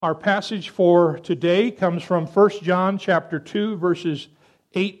Our passage for today comes from 1 John chapter 2, verses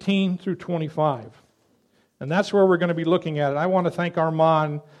 18 through 25. And that's where we're going to be looking at it. I want to thank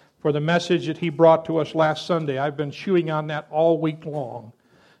Armand for the message that he brought to us last Sunday. I've been chewing on that all week long,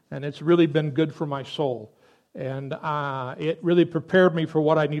 and it's really been good for my soul. And it really prepared me for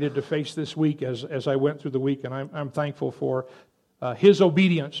what I needed to face this week as I went through the week. And I'm thankful for his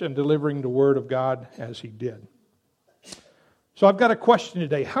obedience in delivering the Word of God as he did. So I've got a question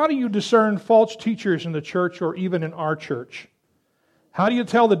today. How do you discern false teachers in the church or even in our church? How do you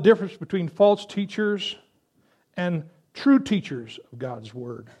tell the difference between false teachers and true teachers of God's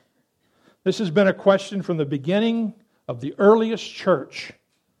Word? This has been a question from the beginning of the earliest church.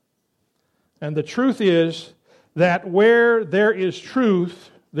 And the truth is that where there is truth,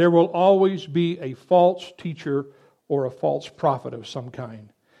 there will always be a false teacher or a false prophet of some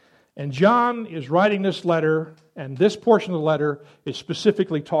kind. And John is writing this letter, and this portion of the letter is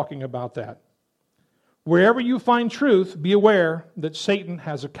specifically talking about that. Wherever you find truth, be aware that Satan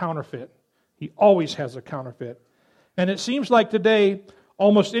has a counterfeit. He always has a counterfeit. And it seems like today,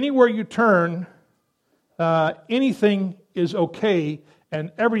 almost anywhere you turn, anything is okay, and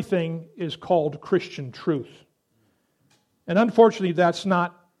everything is called Christian truth. And unfortunately, that's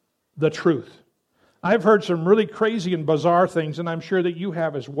not the truth. I've heard some really crazy and bizarre things, and I'm sure that you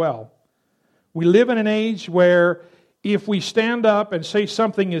have as well. We live in an age where if we stand up and say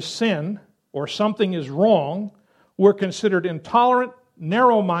something is sin or something is wrong, we're considered intolerant,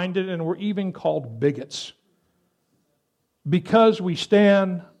 narrow-minded, and we're even called bigots because we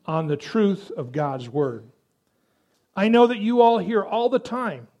stand on the truth of God's Word. I know that you all hear all the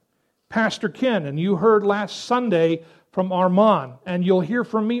time Pastor Ken, and you heard last Sunday from Armand, and you'll hear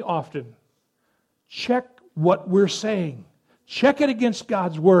from me often. Check what we're saying. Check it against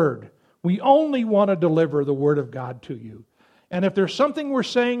God's Word. We only want to deliver the Word of God to you. And if there's something we're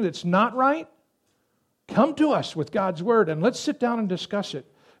saying that's not right, come to us with God's Word and let's sit down and discuss it.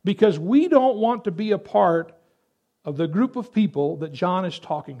 Because we don't want to be a part of the group of people that John is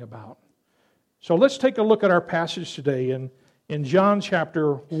talking about. So let's take a look at our passage today in John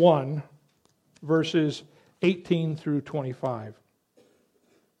chapter 1, verses 18 through 25.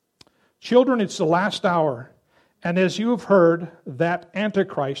 Children, it's the last hour, and as you have heard, that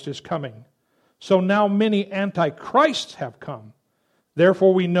Antichrist is coming. So now many Antichrists have come.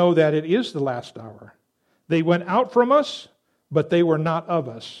 Therefore we know that it is the last hour. They went out from us, but they were not of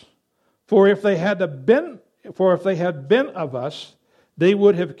us. For if they had been of us, they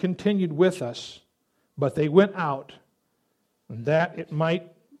would have continued with us. But they went out, that it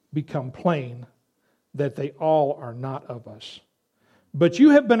might become plain that they all are not of us. But you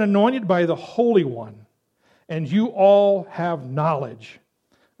have been anointed by the Holy One, and you all have knowledge.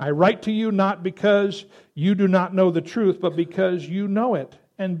 I write to you not because you do not know the truth, but because you know it,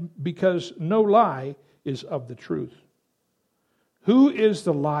 and because no lie is of the truth. Who is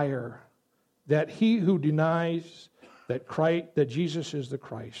the liar? That he who denies that Jesus is the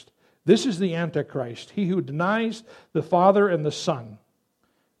Christ. This is the Antichrist, he who denies the Father and the Son.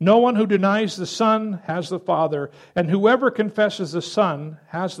 No one who denies the Son has the Father, and whoever confesses the Son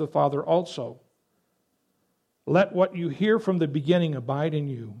has the Father also. Let what you hear from the beginning abide in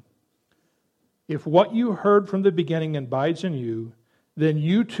you. If what you heard from the beginning abides in you, then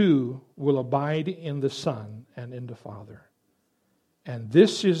you too will abide in the Son and in the Father. And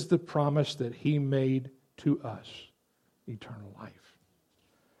this is the promise that He made to us, eternal life.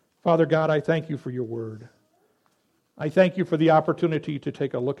 Father God, I thank you for your word. I thank you for the opportunity to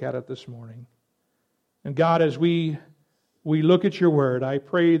take a look at it this morning. And God, as we look at your word, I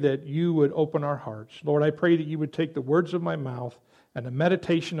pray that you would open our hearts. Lord, I pray that you would take the words of my mouth and the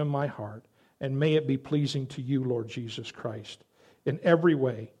meditation of my heart, and may it be pleasing to you, Lord Jesus Christ, in every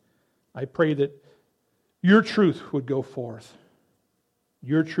way. I pray that your truth would go forth.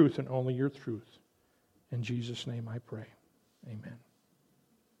 Your truth and only your truth. In Jesus' name I pray. Amen.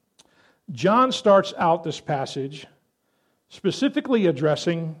 John starts out this passage specifically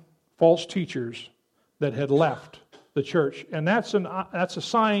addressing false teachers that had left the church. And that's a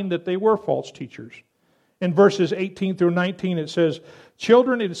sign that they were false teachers. In verses 18 through 19 it says,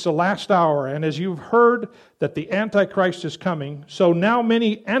 Children, it is the last hour, and as you've heard that the Antichrist is coming, so now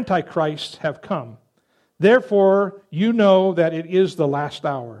many Antichrists have come. Therefore you know that it is the last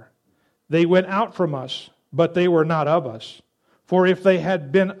hour. They went out from us, but they were not of us. For if they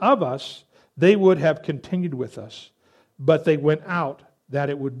had been of us, they would have continued with us. But they went out,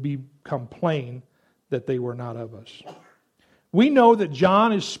 that it would become plain that they were not of us. We know that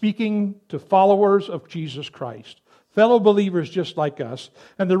John is speaking to followers of Jesus Christ, fellow believers just like us.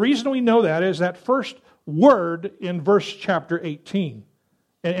 And the reason we know that is that first word in verse chapter 18.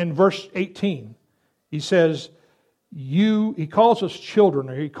 And in verse 18, he says, he calls us children,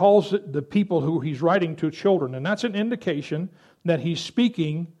 or he calls the people who he's writing to children. And that's an indication that he's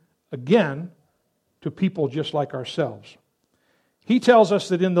speaking, again, to people just like ourselves. He tells us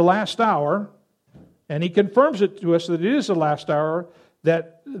that in the last hour, and he confirms it to us that it is the last hour,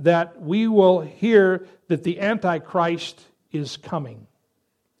 that we will hear that the Antichrist is coming.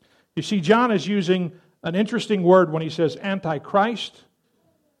 You see, John is using an interesting word when he says Antichrist.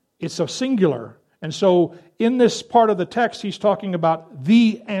 It's a singular. And so in this part of the text, he's talking about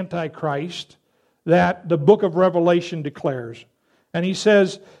the Antichrist that the book of Revelation declares. And he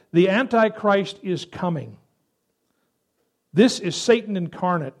says, the Antichrist is coming. This is Satan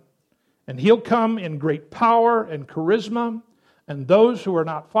incarnate. And he'll come in great power and charisma. And those who are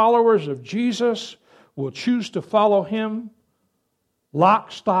not followers of Jesus will choose to follow him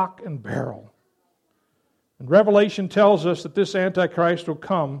lock, stock, and barrel. And Revelation tells us that this Antichrist will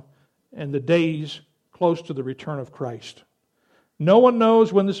come in the days close to the return of Christ. No one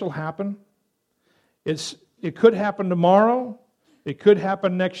knows when this will happen. It could happen tomorrow. It could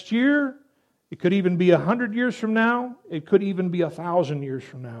happen next year. It could even be 100 years from now. It could even be 1,000 years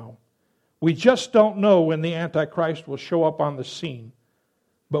from now. We just don't know when the Antichrist will show up on the scene.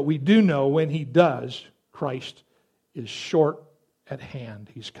 But we do know when he does, Christ is short at hand.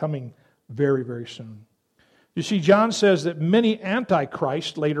 He's coming very, very soon. You see, John says that many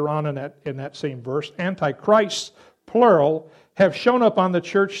antichrists, later on in that same verse, antichrists, plural, have shown up on the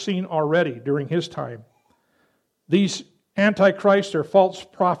church scene already during his time. These antichrists are false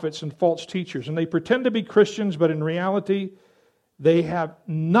prophets and false teachers, and they pretend to be Christians, but in reality, they have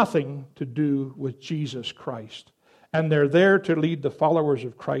nothing to do with Jesus Christ. And they're there to lead the followers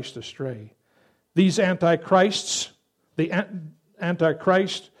of Christ astray. These antichrists, the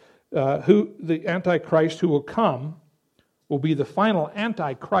Antichrist who will come will be the final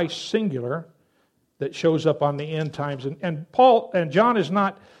Antichrist singular that shows up on the end times. And John is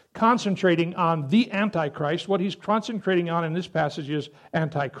not concentrating on the Antichrist. What he's concentrating on in this passage is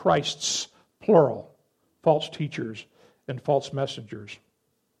antichrists, plural, false teachers and false messengers.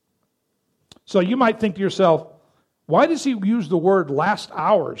 So you might think to yourself, why does he use the word last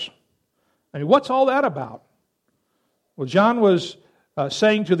hours? I mean, what's all that about? Well, John was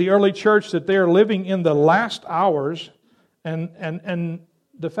saying to the early church that they are living in the last hours, and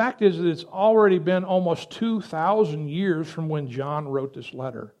the fact is that it's already been almost 2,000 years from when John wrote this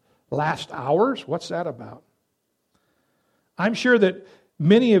letter. Last hours? What's that about? I'm sure that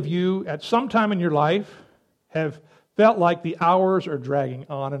many of you at some time in your life have felt like the hours are dragging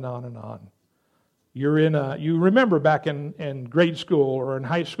on and on and on. You remember back in grade school or in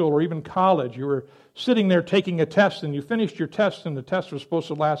high school or even college, you were sitting there taking a test and you finished your test and the test was supposed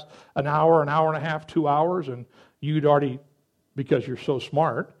to last an hour and a half, 2 hours, and you'd already, because you're so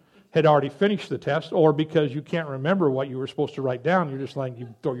smart, had already finished the test, or because you can't remember what you were supposed to write down, you're just like,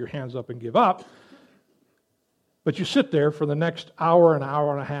 you throw your hands up and give up. But you sit there for the next hour and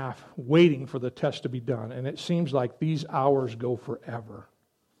a half waiting for the test to be done, and it seems like these hours go forever.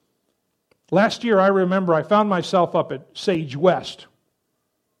 Last year, I remember I found myself up at Sage West.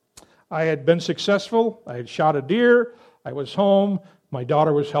 I had been successful. I had shot a deer. I was home. My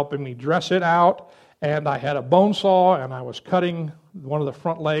daughter was helping me dress it out. And I had a bone saw, and I was cutting one of the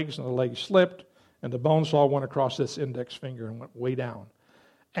front legs, and the leg slipped, and the bone saw went across this index finger and went way down.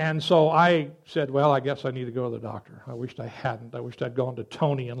 And so I said, well, I guess I need to go to the doctor. I wished I hadn't. I wished I'd gone to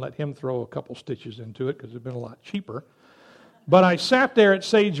Tony and let him throw a couple stitches into it, because it would have been a lot cheaper. But I sat there at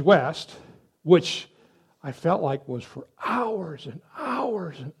Sage West, which I felt like was for hours and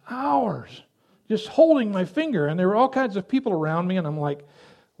hours and hours, just holding my finger. And there were all kinds of people around me, and I'm like,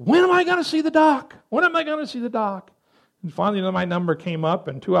 when am I going to see the doc? When am I going to see the doc? And finally my number came up,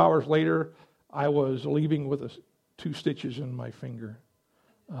 and 2 hours later, I was leaving with 2 stitches in my finger.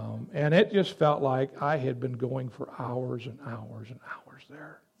 And it just felt like I had been going for hours and hours and hours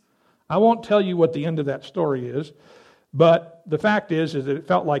there. I won't tell you what the end of that story is, but the fact is that it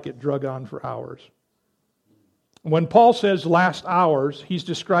felt like it drug on for hours. When Paul says last hours, he's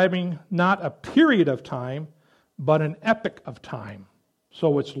describing not a period of time, but an epoch of time.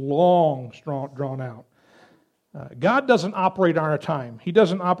 So it's long, drawn out. God doesn't operate on our time. He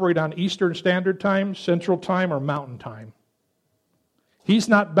doesn't operate on Eastern Standard Time, Central Time, or Mountain Time. He's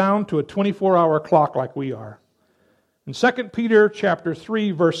not bound to a 24-hour clock like we are. And 2 Peter chapter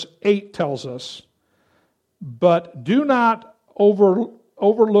 3, verse 8 tells us, but do not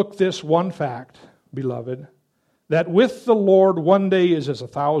overlook this one fact, beloved, that with the Lord 1 day is as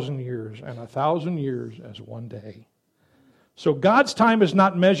 1,000 years, and 1,000 years as 1 day. So God's time is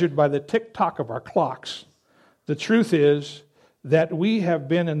not measured by the tick-tock of our clocks. The truth is that we have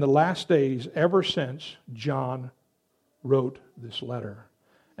been in the last days ever since John wrote this letter.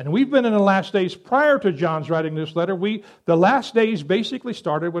 And we've been in the last days prior to John's writing this letter. The last days basically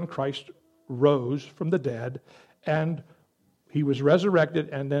started when Christ rose from the dead, and he was resurrected,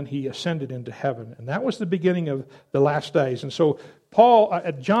 and then he ascended into heaven. And that was the beginning of the last days. And so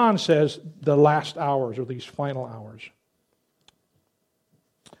John says the last hours, or these final hours.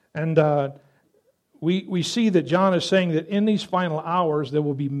 And we see that John is saying that in these final hours there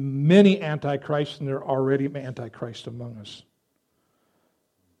will be many antichrists, and there are already antichrists among us.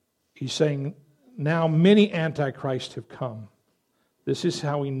 He's saying now many antichrists have come. This is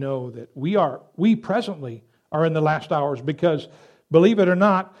how we know that we presently are in the last hours, because, believe it or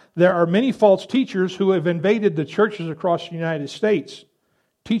not, there are many false teachers who have invaded the churches across the United States,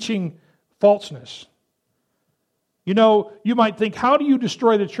 teaching falseness. You know, you might think, how do you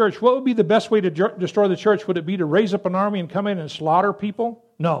destroy the church? What would be the best way to destroy the church? Would it be to raise up an army and come in and slaughter people?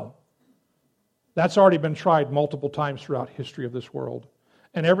 No. That's already been tried multiple times throughout history of this world.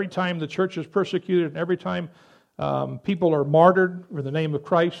 And every time the church is persecuted, and every time people are martyred for the name of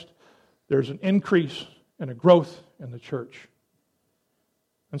Christ, there's an increase and a growth in the church.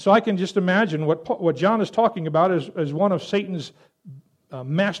 And so I can just imagine what John is talking about is one of Satan's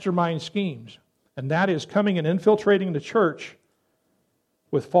mastermind schemes. And that is coming and infiltrating the church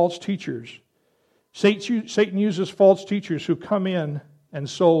with false teachers. Satan uses false teachers who come in and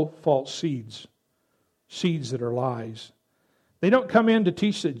sow false seeds that are lies. They don't come in to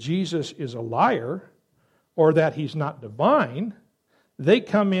teach that Jesus is a liar or that he's not divine. They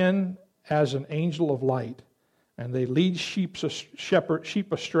come in as an angel of light, and they lead sheep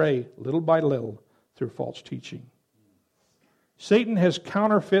astray little by little through false teaching. Satan has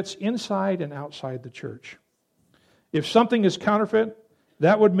counterfeits inside and outside the church. If something is counterfeit,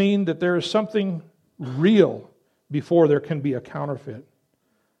 that would mean that there is something real before there can be a counterfeit.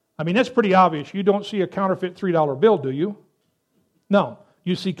 I mean, that's pretty obvious. You don't see a counterfeit $3 bill, do you? No.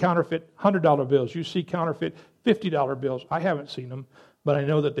 You see counterfeit $100 bills. You see counterfeit $50 bills. I haven't seen them, but I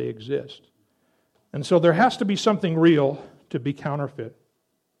know that they exist. And so there has to be something real to be counterfeit.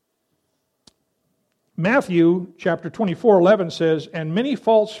 Matthew chapter 24:11 says, "And many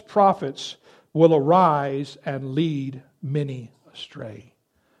false prophets will arise and lead many astray."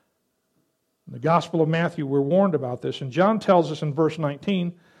 In the Gospel of Matthew, we're warned about this. And John tells us in verse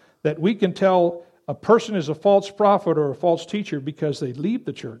 19 that we can tell a person is a false prophet or a false teacher because they leave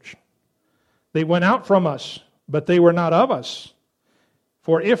the church. They went out from us, but they were not of us.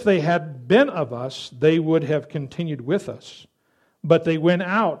 For if they had been of us, they would have continued with us. But they went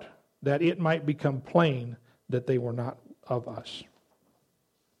out that it might become plain that they were not of us.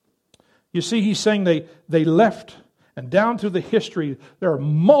 You see, he's saying they left, and down through the history, there are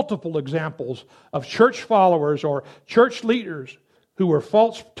multiple examples of church followers or church leaders who were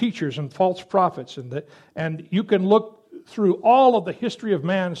false teachers and false prophets. And you can look through all of the history of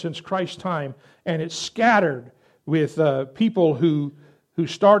man since Christ's time, and it's scattered with people who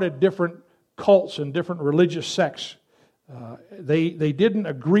started different cults and different religious sects. They didn't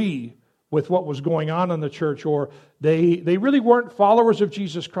agree with what was going on in the church, or they really weren't followers of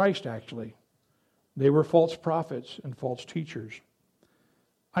Jesus Christ, actually. They were false prophets and false teachers.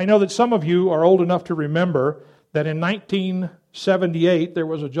 I know that some of you are old enough to remember that in 1978 there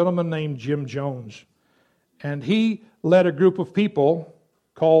was a gentleman named Jim Jones, and he led a group of people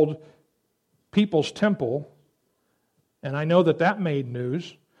called People's Temple, and I know that made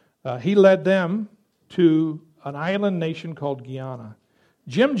news. He led them to an island nation called Guyana.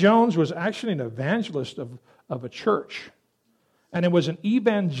 Jim Jones was actually an evangelist of a church, and it was an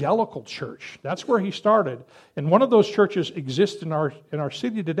evangelical church. That's where he started, and one of those churches exists in our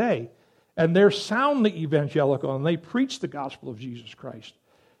city today, and they're soundly evangelical, and they preach the gospel of Jesus Christ.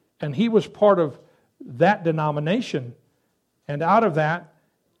 And he was part of that denomination, and out of that,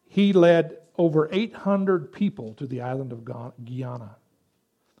 he led over 800 people to the island of Guyana.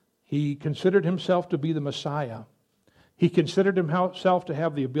 He considered himself to be the Messiah. He considered himself to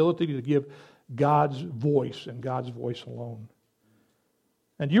have the ability to give God's voice and God's voice alone.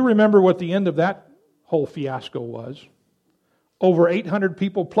 And you remember what the end of that whole fiasco was. Over 800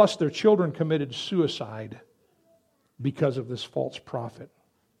 people plus their children committed suicide because of this false prophet.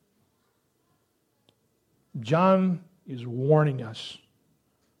 John is warning us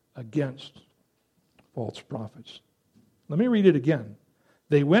against false prophets. Let me read it again.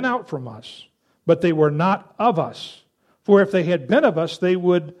 They went out from us, but they were not of us. For if they had been of us, they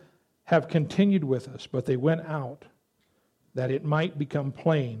would have continued with us. But they went out, that it might become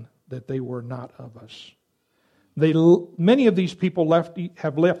plain that they were not of us. Many of these people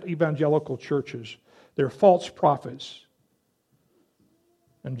have left evangelical churches. They're false prophets.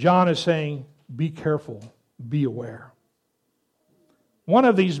 And John is saying, be careful, be aware. One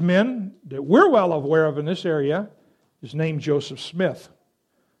of these men that we're well aware of in this area is named Joseph Smith.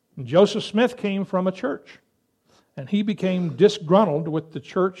 And Joseph Smith came from a church. And he became disgruntled with the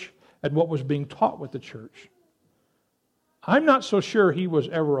church and what was being taught with the church. I'm not so sure he was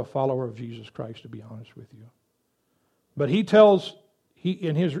ever a follower of Jesus Christ, to be honest with you. But he tells,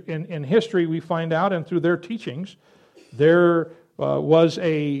 in history we find out, and through their teachings, there was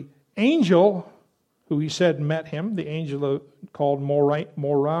a angel who he said met him, the angel called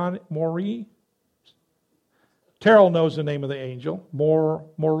Moroni. Terrell knows the name of the angel.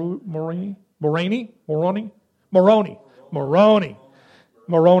 Moroni.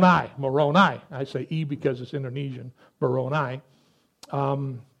 I say E because it's Indonesian. Moroni.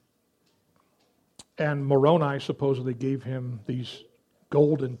 And Moroni supposedly gave him these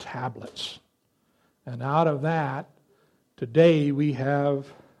golden tablets. And out of that, today we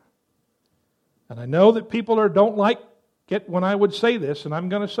have, and I know that people don't like it when I would say this, and I'm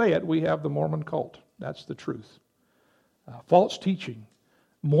going to say it, we have the Mormon cult. That's the truth. False teaching.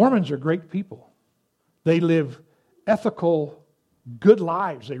 Mormons are great people. They live ethical, good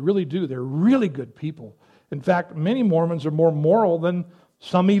lives. They really do. They're really good people. In fact, many Mormons are more moral than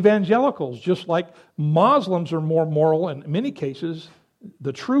some evangelicals, just like Muslims are more moral, in many cases,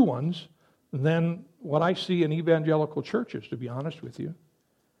 the true ones, than what I see in evangelical churches, to be honest with you.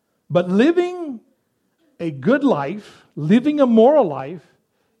 But living a good life, living a moral life,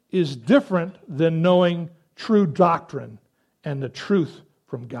 is different than knowing true doctrine and the truth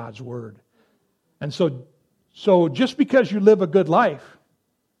from God's Word. And so just because you live a good life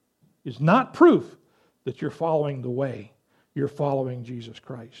is not proof that you're following the way. You're following Jesus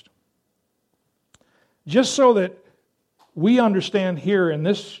Christ. Just so that we understand here in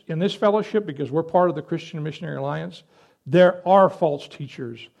this fellowship, because we're part of the Christian Missionary Alliance, there are false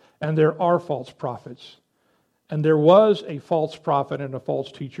teachers and there are false prophets. And there was a false prophet and a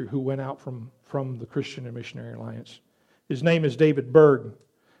false teacher who went out from the Christian and Missionary Alliance. His name is David Berg,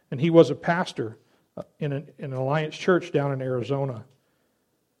 and he was a pastor in an Alliance church down in Arizona.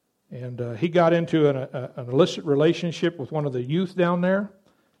 And he got into an illicit relationship with one of the youth down there,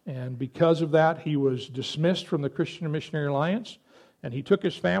 and because of that, he was dismissed from the Christian and Missionary Alliance, and he took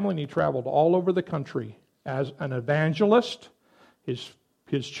his family and he traveled all over the country as an evangelist. His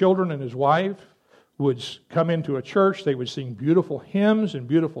children and his wife would come into a church, they would sing beautiful hymns and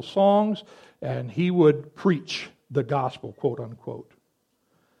beautiful songs, and he would preach the gospel, quote unquote.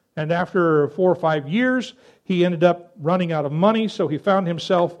 And after 4 or 5 years, he ended up running out of money, so he found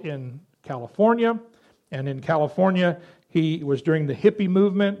himself in California. And in California, he was during the hippie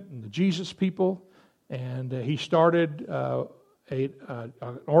movement and the Jesus people, and he started an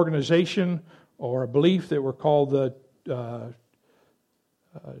organization or a belief that were called the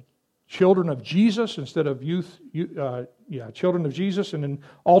Children of Jesus instead of Children of Jesus, and then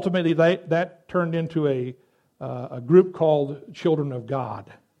ultimately that turned into a group called Children of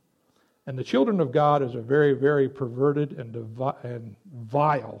God. And the Children of God is a very, very perverted and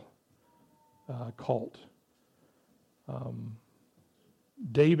vile cult.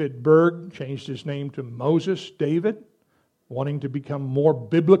 David Berg changed his name to Moses David, wanting to become more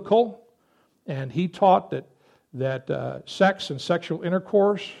biblical, and he taught that sex and sexual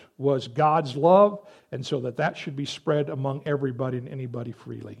intercourse was God's love, and so that should be spread among everybody and anybody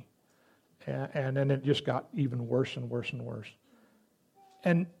freely. And then it just got even worse and worse and worse.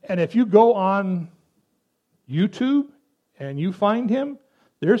 And if you go on YouTube and you find him,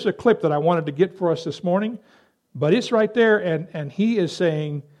 there's a clip that I wanted to get for us this morning, but it's right there, and he is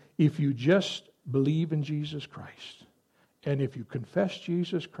saying, if you just believe in Jesus Christ, and if you confess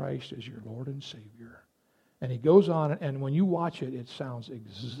Jesus Christ as your Lord and Savior, and he goes on, and when you watch it, it sounds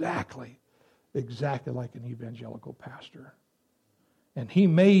exactly like an evangelical pastor. And he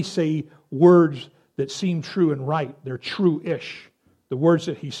may say words that seem true and right. They're true-ish, the words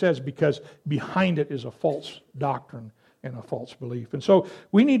that he says, because behind it is a false doctrine and a false belief. And so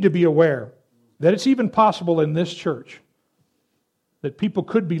we need to be aware that it's even possible in this church that people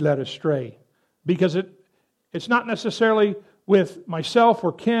could be led astray, because it's not necessarily with myself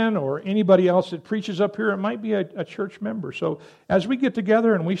or Ken or anybody else that preaches up here. It might be a church member. So as we get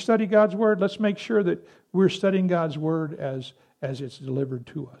together and we study God's Word, let's make sure that we're studying God's Word as it's delivered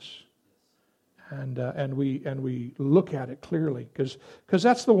to us. And we look at it clearly, because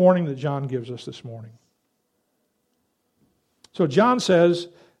that's the warning that John gives us this morning. So John says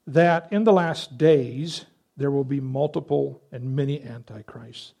that in the last days there will be multiple and many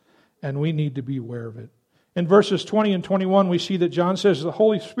antichrists, and we need to be aware of it. In verses 20 and 21, we see that John says the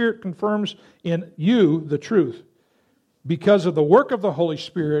Holy Spirit confirms in you the truth. Because of the work of the Holy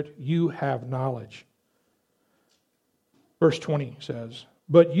Spirit, you have knowledge. Verse 20 says,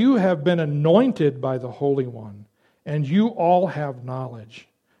 but you have been anointed by the Holy One, and you all have knowledge.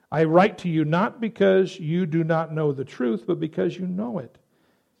 I write to you not because you do not know the truth, but because you know it,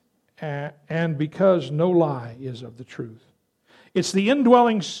 and because no lie is of the truth. It's the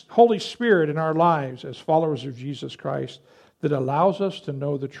indwelling Holy Spirit in our lives as followers of Jesus Christ that allows us to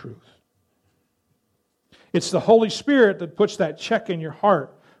know the truth. It's the Holy Spirit that puts that check in your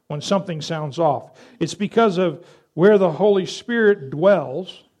heart when something sounds off. It's because of where the Holy Spirit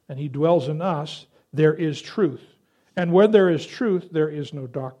dwells, and He dwells in us, there is truth. And where there is truth, there is no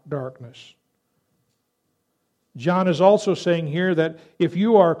darkness. John is also saying here that if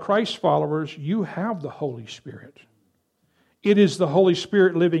you are Christ followers, you have the Holy Spirit. It is the Holy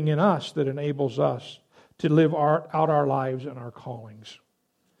Spirit living in us that enables us to live out our lives and our callings.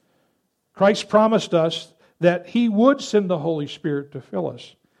 Christ promised us that He would send the Holy Spirit to fill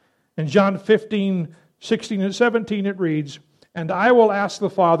us. In John 15, 16 and 17 it reads, and I will ask the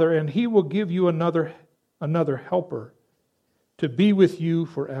Father, and He will give you another helper to be with you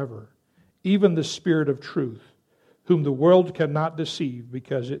forever, even the Spirit of truth, whom the world cannot deceive,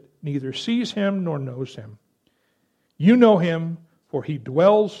 because it neither sees Him nor knows Him. You know Him, for He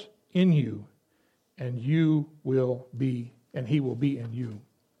dwells in you, and He will be in you.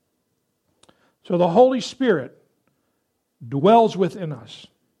 So the Holy Spirit dwells within us.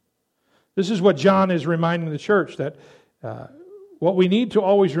 This is what John is reminding the church, that what we need to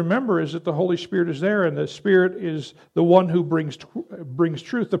always remember is that the Holy Spirit is there, and the Spirit is the one who brings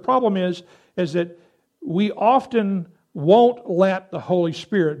truth. The problem is that we often won't let the Holy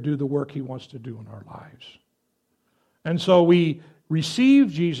Spirit do the work He wants to do in our lives. And so we receive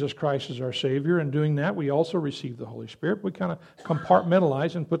Jesus Christ as our Savior. In doing that, we also receive the Holy Spirit. We kind of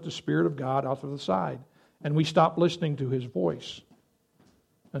compartmentalize and put the Spirit of God off to the side. And we stop listening to His voice.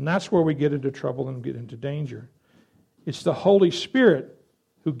 And that's where we get into trouble and get into danger. It's the Holy Spirit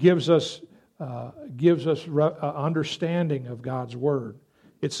who gives us understanding of God's Word.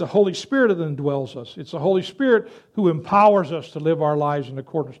 It's the Holy Spirit that indwells us. It's the Holy Spirit who empowers us to live our lives in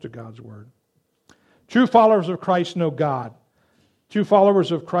accordance to God's Word. True followers of Christ know God. True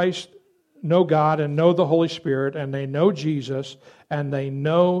followers of Christ know God and know the Holy Spirit, and they know Jesus, and they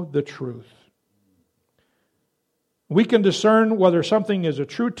know the truth. We can discern whether something is a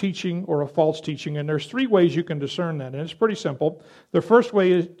true teaching or a false teaching, and there's 3 ways you can discern that, and it's pretty simple. The first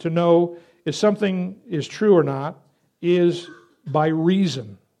way to know if something is true or not is by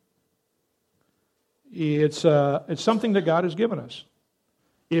reason. It's something that God has given us.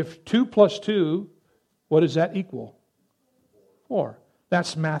 If 2 plus 2, what does that equal? 4.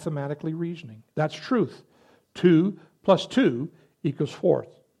 That's mathematically reasoning. That's truth. 2 plus 2 equals 4.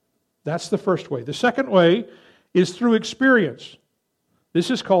 That's the first way. The second way is through experience.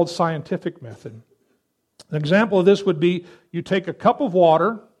 This is called scientific method. An example of this would be you take a cup of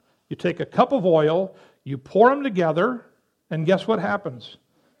water, you take a cup of oil, you pour them together, and guess what happens?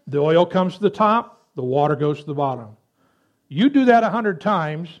 The oil comes to the top, the water goes to the bottom. You do that 100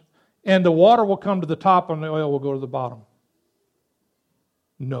 times, and the water will come to the top and the oil will go to the bottom.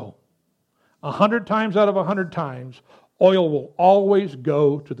 No. 100 times out of 100 times, oil will always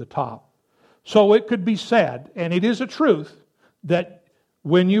go to the top. So it could be said, and it is a truth, that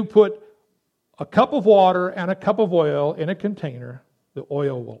when you put a cup of water and a cup of oil in a container, the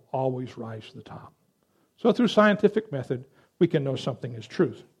oil will always rise to the top. So through scientific method, we can know something is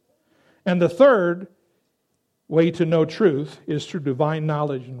truth. And the third way to know truth is through divine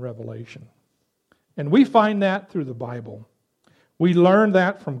knowledge and revelation. And we find that through the Bible. We learn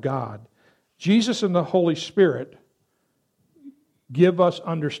that from God. Jesus and the Holy Spirit give us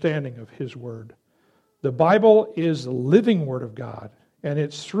understanding of His Word. The Bible is the living Word of God, and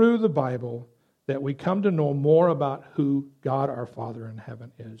it's through the Bible that we come to know more about who God our Father in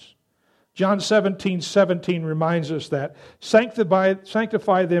heaven is. John 17:17 reminds us that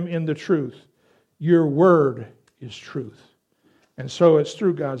sanctify them in the truth. Your word is truth. And so it's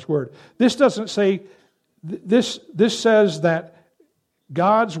through God's Word. This doesn't say, this says that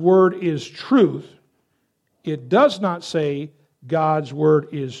God's Word is truth. It does not say God's Word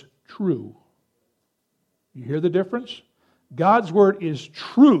is true. You hear the difference? God's Word is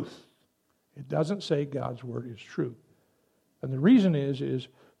truth. It doesn't say God's Word is true. And the reason is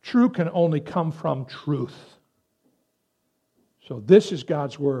true can only come from truth. So this is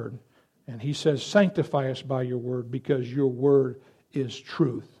God's Word. And He says, sanctify us by your Word, because your Word is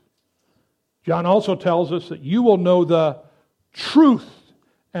truth. John also tells us that you will know the truth,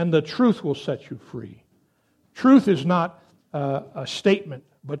 and the truth will set you free. Truth is not a statement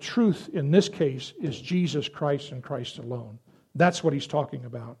But truth in this case is Jesus Christ and Christ alone. That's what he's talking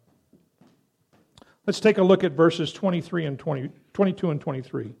about. Let's take a look at verses 22 and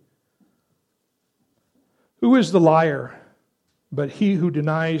 23. Who is the liar but he who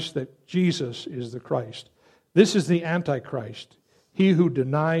denies that Jesus is the Christ? This is the Antichrist, he who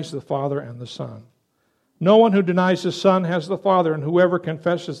denies the Father and the Son. No one who denies the Son has the Father, and whoever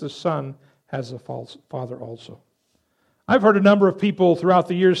confesses the Son has the Father also. I've heard a number of people throughout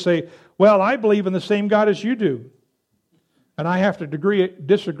the years say, well, I believe in the same God as you do. And I have to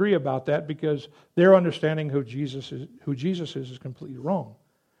disagree about that because their understanding who Jesus is completely wrong.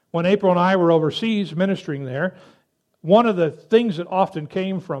 When April and I were overseas ministering there, one of the things that often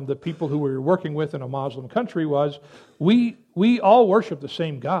came from the people who we were working with in a Muslim country was, we all worship the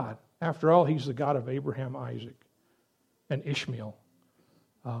same God. After all, He's the God of Abraham, Isaac, and Ishmael.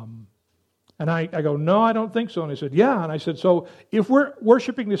 And I go, no, I don't think so. And they said, yeah. And I said, so if we're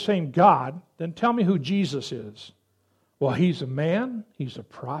worshiping the same God, then tell me who Jesus is. Well, He's a man, He's a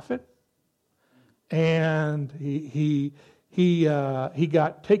prophet, and he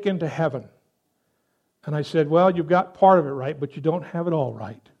got taken to heaven. And I said, well, you've got part of it right, but you don't have it all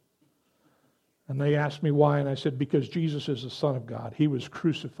right. And they asked me why, and I said, because Jesus is the Son of God. He was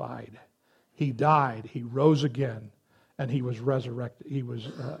crucified. He died. He rose again. And He was resurrected.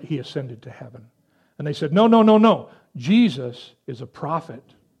 He ascended to heaven. And they said, no. Jesus is a prophet.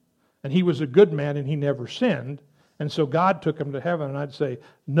 And He was a good man, and He never sinned. And so God took Him to heaven. And I'd say,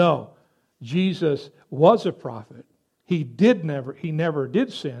 no, Jesus was a prophet. He never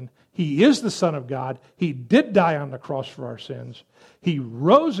did sin. He is the Son of God. He did die on the cross for our sins. He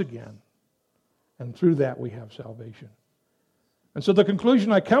rose again. And through that we have salvation. And so the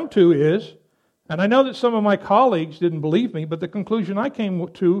conclusion I come to is, and I know that some of my colleagues didn't believe me, but the conclusion I came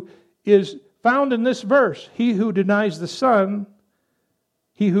to is found in this verse. He who denies the Son,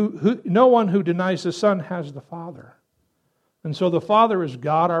 no one who denies the Son has the Father. And so the Father is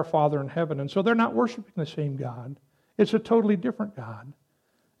God, our Father in heaven. And so they're not worshiping the same God. It's a totally different God.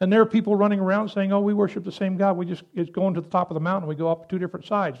 And there are people running around saying, oh, we worship the same God. It's going to the top of the mountain. We go up two different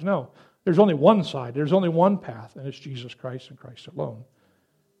sides. No, there's only one side. There's only one path, and it's Jesus Christ and Christ alone.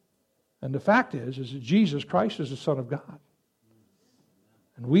 And the fact is that Jesus Christ is the Son of God.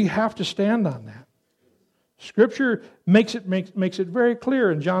 And we have to stand on that. Scripture makes it very clear.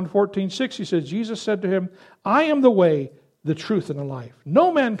 In John 14:6, he says, Jesus said to him, I am the way, the truth, and the life.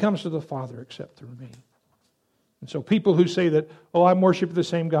 No man comes to the Father except through me. And so people who say that, oh, I'm worshiping the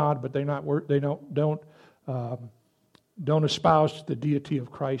same God, but they don't espouse the deity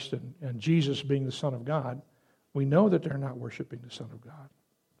of Christ and Jesus being the Son of God, we know that they're not worshiping the Son of God.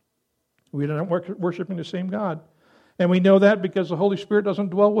 We are not worshiping the same God. And we know that because the Holy Spirit doesn't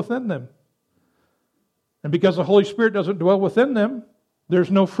dwell within them. And because the Holy Spirit doesn't dwell within them, there's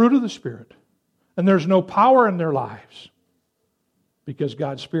no fruit of the Spirit. And there's no power in their lives because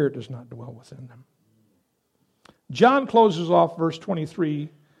God's Spirit does not dwell within them. John closes off verse 23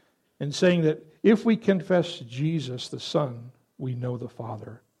 in saying that if we confess Jesus the Son, we know the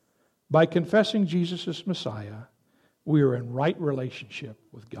Father. By confessing Jesus as Messiah, we are in right relationship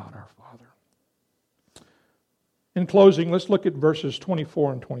with God our Father. In closing, let's look at verses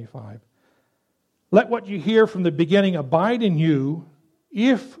 24 and 25. Let what you hear from the beginning abide in you.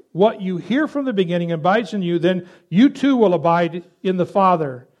 If what you hear from the beginning abides in you, then you too will abide in the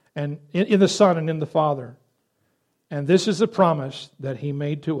Father, and in the Son and in the Father. And this is the promise that He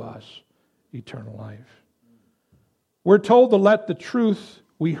made to us, eternal life. We're told to let the truth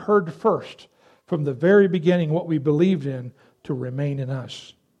we heard first, from the very beginning, what we believed in, to remain in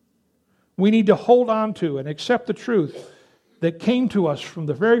us. We need to hold on to and accept the truth that came to us from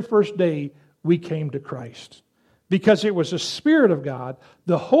the very first day we came to Christ. Because it was the Spirit of God,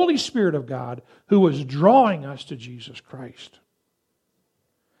 the Holy Spirit of God, who was drawing us to Jesus Christ.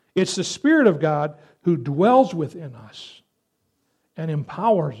 It's the Spirit of God who dwells within us and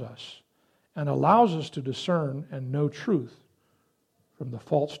empowers us and allows us to discern and know truth from the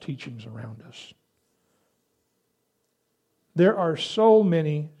false teachings around us. There are so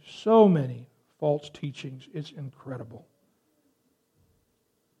many false teachings. It's incredible.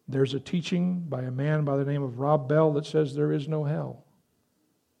 There's a teaching by a man by the name of Rob Bell that says there is no hell.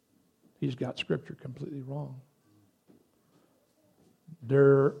 He's got Scripture completely wrong.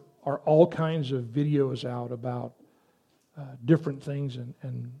 There are all kinds of videos out about different things,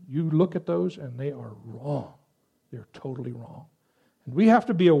 and you look at those and they are wrong. They're totally wrong. And we have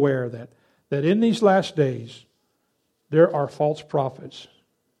to be aware that in these last days, there are false prophets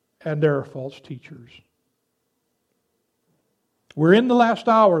and there are false teachers. We're in the last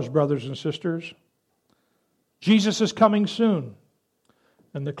hours, brothers and sisters. Jesus is coming soon.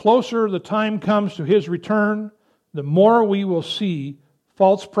 And the closer the time comes to His return, the more we will see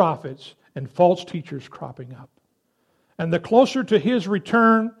false prophets and false teachers cropping up. And the closer to His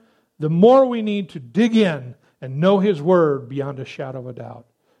return, the more we need to dig in and know His Word beyond a shadow of a doubt.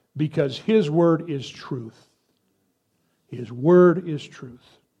 Because His Word is truth. His Word is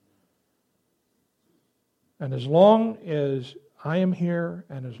truth. And as long as I am here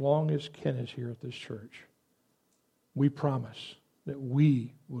and as long as Ken is here at this church, we promise that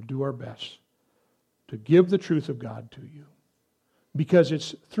we will do our best to give the truth of God to you. Because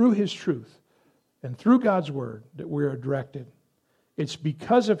it's through His truth and through God's Word that we are directed. It's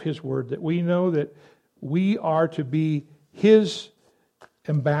because of His Word that we know that we are to be His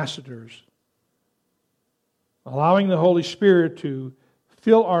ambassadors, allowing the Holy Spirit to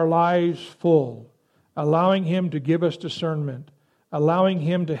fill our lives full, allowing Him to give us discernment, allowing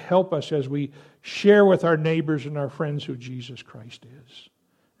Him to help us as we share with our neighbors and our friends who Jesus Christ is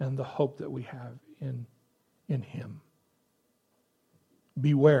and the hope that we have in Him.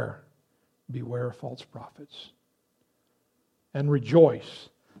 Beware of false prophets. And rejoice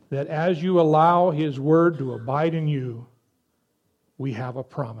that as you allow His Word to abide in you, we have a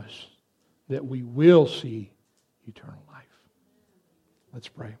promise that we will see eternal life. Let's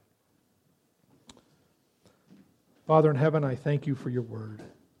pray. Father in heaven, I thank you for your Word.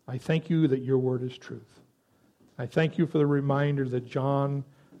 I thank you that your Word is truth. I thank you for the reminder that John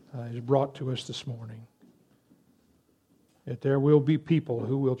has brought to us this morning. That there will be people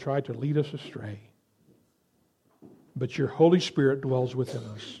who will try to lead us astray. But your Holy Spirit dwells within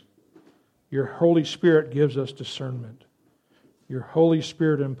us. Your Holy Spirit gives us discernment. Your Holy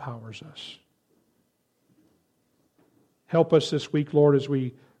Spirit empowers us. Help us this week, Lord, as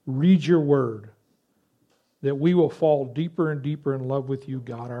we read your Word, that we will fall deeper and deeper in love with you,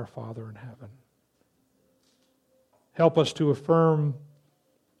 God our Father in heaven. Help us to affirm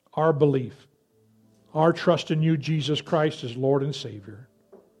our belief, our trust in you, Jesus Christ, as Lord and Savior.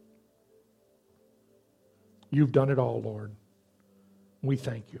 You've done it all, Lord. We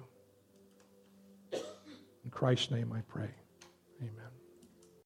thank you. In Christ's name I pray. Amen.